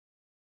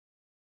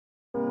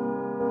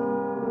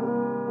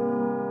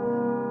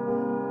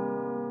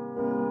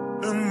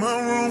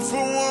wrong for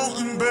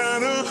wanting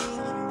better?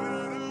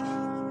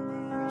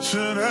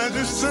 Should I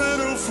just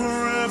settle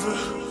forever?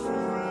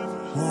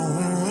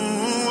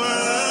 Ooh,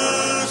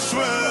 I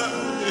swear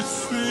it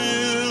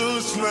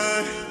feels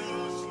like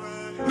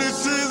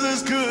this is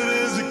as good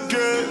as it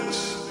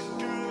gets.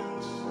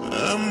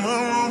 Am I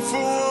wrong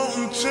for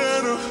wanting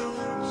cheddar?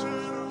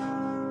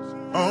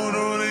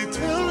 Although they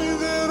tell me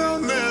that I'll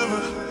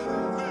never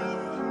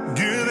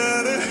get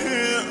out of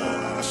here,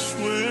 I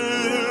swear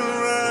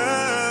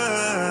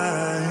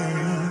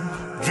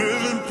I'm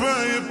driven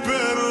by a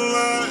better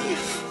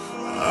life.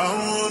 I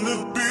wanna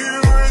be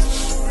rich.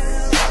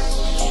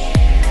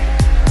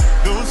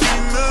 Don't see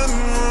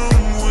nothing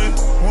wrong with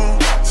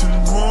wanting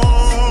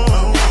more.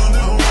 I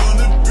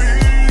wanna be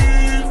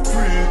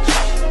rich.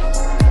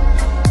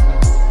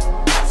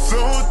 So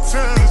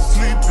tired of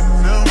sleeping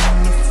on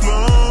the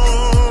floor.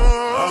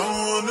 I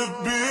wanna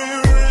be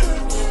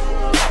rich.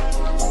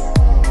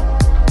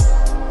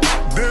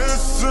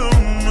 There's so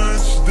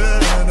much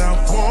that I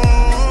want.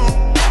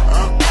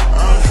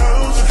 A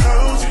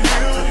house,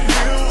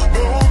 hill,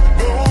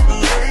 boat,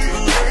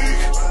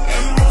 lake,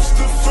 and most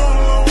of all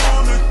I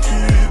wanna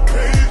get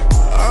paid.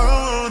 I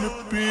wanna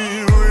be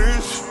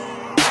rich.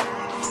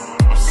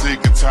 I'm sick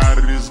and tired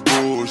of this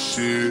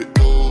bullshit.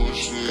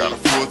 Got a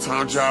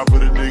full-time job,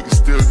 but a nigga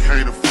still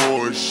can't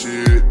afford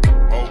shit.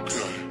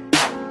 Okay.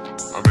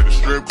 I'm in a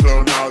strip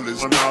club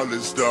and all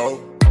this dope.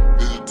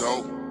 Is it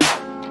dope?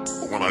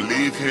 But when I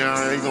leave here,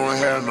 I ain't gonna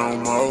have no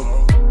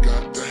more.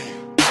 Goddamn.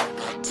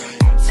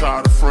 I'm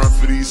tired of front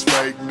for these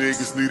fake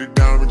niggas. Need a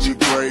diamond, you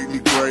great,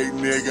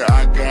 nigga.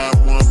 I got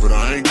one, but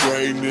I ain't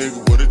great,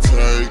 nigga. What it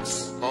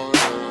takes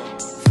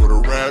for the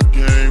rap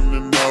game to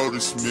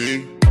notice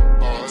me.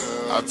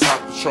 I top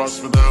the charts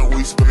for 9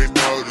 weeks, but they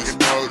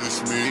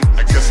notice me.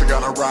 I guess I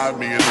gotta ride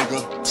me a nigga.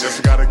 Guess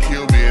I gotta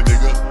kill me a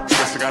nigga.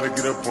 Guess I gotta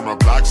get up on a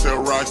block,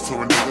 sell rocks to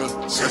a nigga.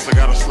 Guess I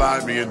gotta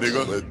slide me a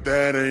nigga. But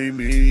that ain't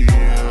me,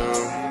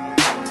 yeah.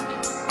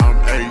 I'm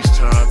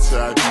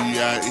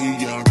H-Time-T-I-D-I-E,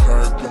 young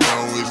Kirko.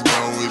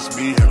 Know it's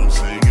me, and I'm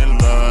singing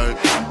like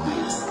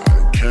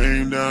I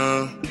came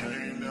down.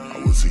 I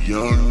was a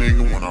young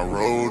nigga when I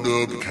rolled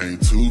up. It came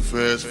too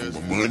fast for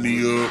my money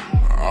up.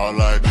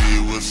 All I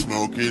did was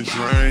smoke and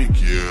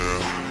drink, yeah.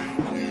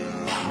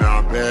 Now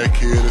I'm back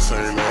here, this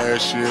ain't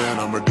last year, and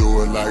I'ma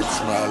do it like it's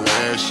my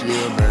last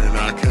year. Man,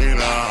 I can't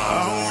lie,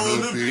 I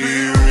wanna be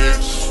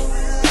rich.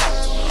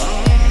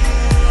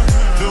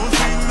 Don't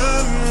see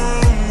nothing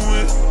wrong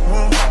with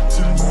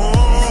wanting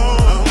more.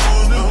 I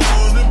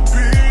wanna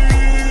be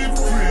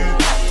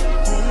rich.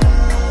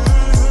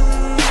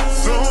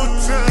 So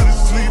tired of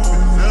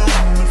sleeping on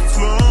the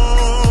floor.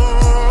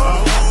 I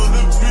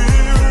wanna be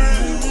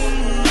rich.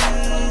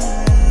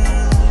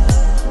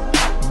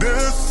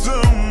 There's so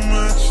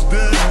much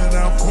that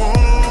I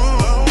want.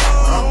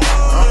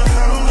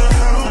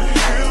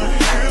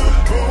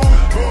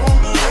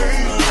 Boat,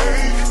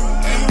 lake,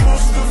 and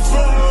most of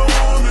all I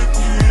wanna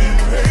get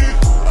paid.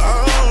 I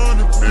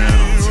wanna be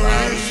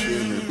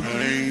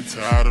rich.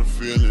 Tired of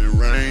feeling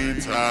rain,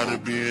 tired of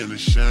being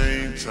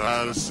ashamed,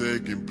 tired of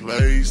second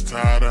place,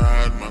 tired of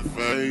hiding my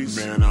face.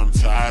 Man, I'm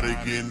tired of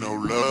getting no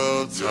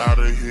love, tired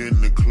of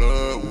hitting the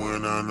club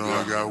when I know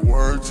I got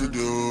work to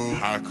do.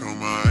 How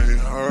come I ain't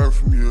heard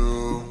from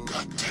you?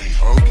 Goddamn.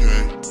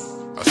 Okay,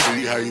 I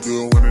see how you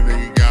do it when a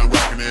nigga got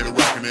rockin'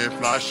 that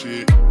fly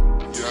shit.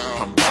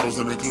 Yeah. I'm bottles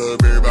in the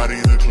club, everybody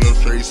in the club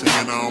straight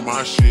singing all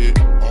my shit.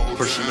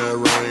 Pushing that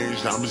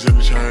range, diamonds in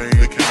the chain.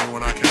 They came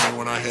when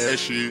I had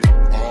shit.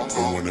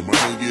 But when the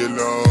money get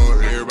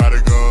low, everybody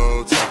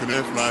go talking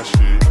that fly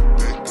shit.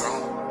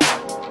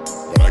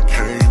 But I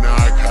can't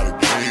knock how the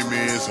game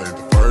is. Ain't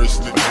the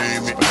first to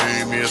name it,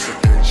 so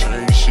can't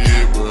change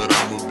shit. But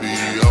I'ma be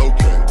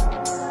okay.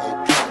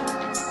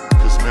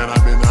 Cause man,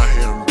 I've been out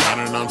here, I'm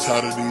grinding. I'm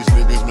tired of these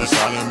niggas, man.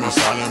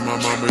 Silent, my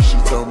mama, she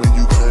told me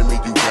you claim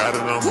it, you got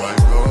it. I'm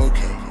like,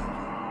 okay.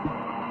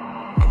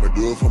 I'ma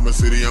do it for my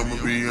city, I'ma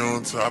be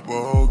on top of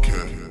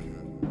okay.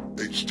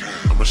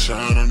 I'ma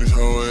shine on these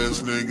hoe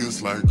ass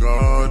niggas like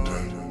all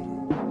day.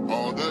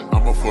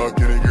 I'ma fuck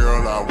any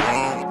girl I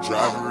want,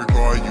 drive every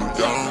car you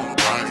don't,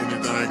 buy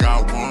anything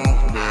I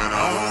want. Man, I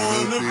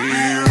wanna be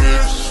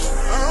rich.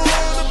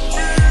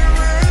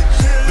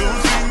 Don't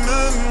see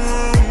nothing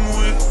wrong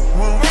with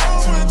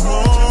wanting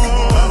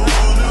more. I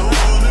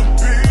wanna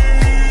be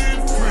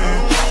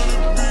rich.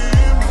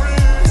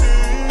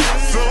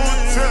 So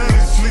tired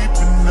of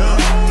sleeping on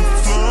the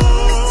floor.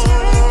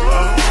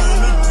 I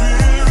wanna be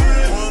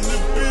rich.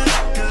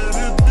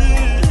 Gotta be.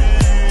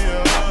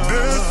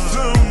 There's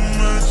so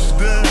much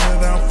that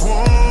I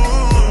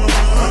want.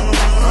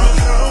 A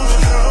house,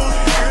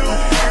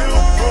 hill,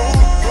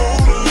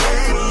 boat,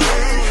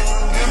 lake,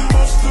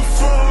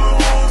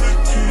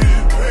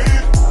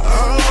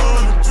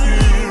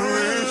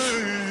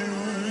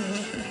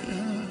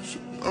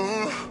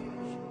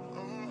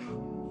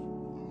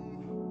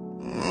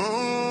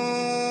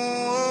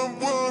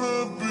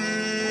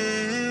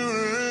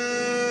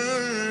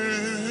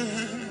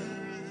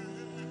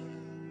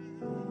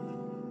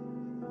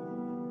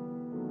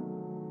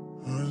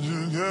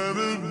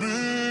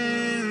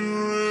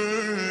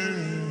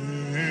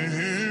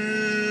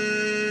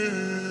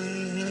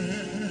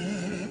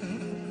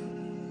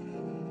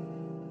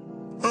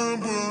 I'm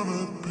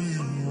gonna be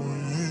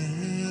with you.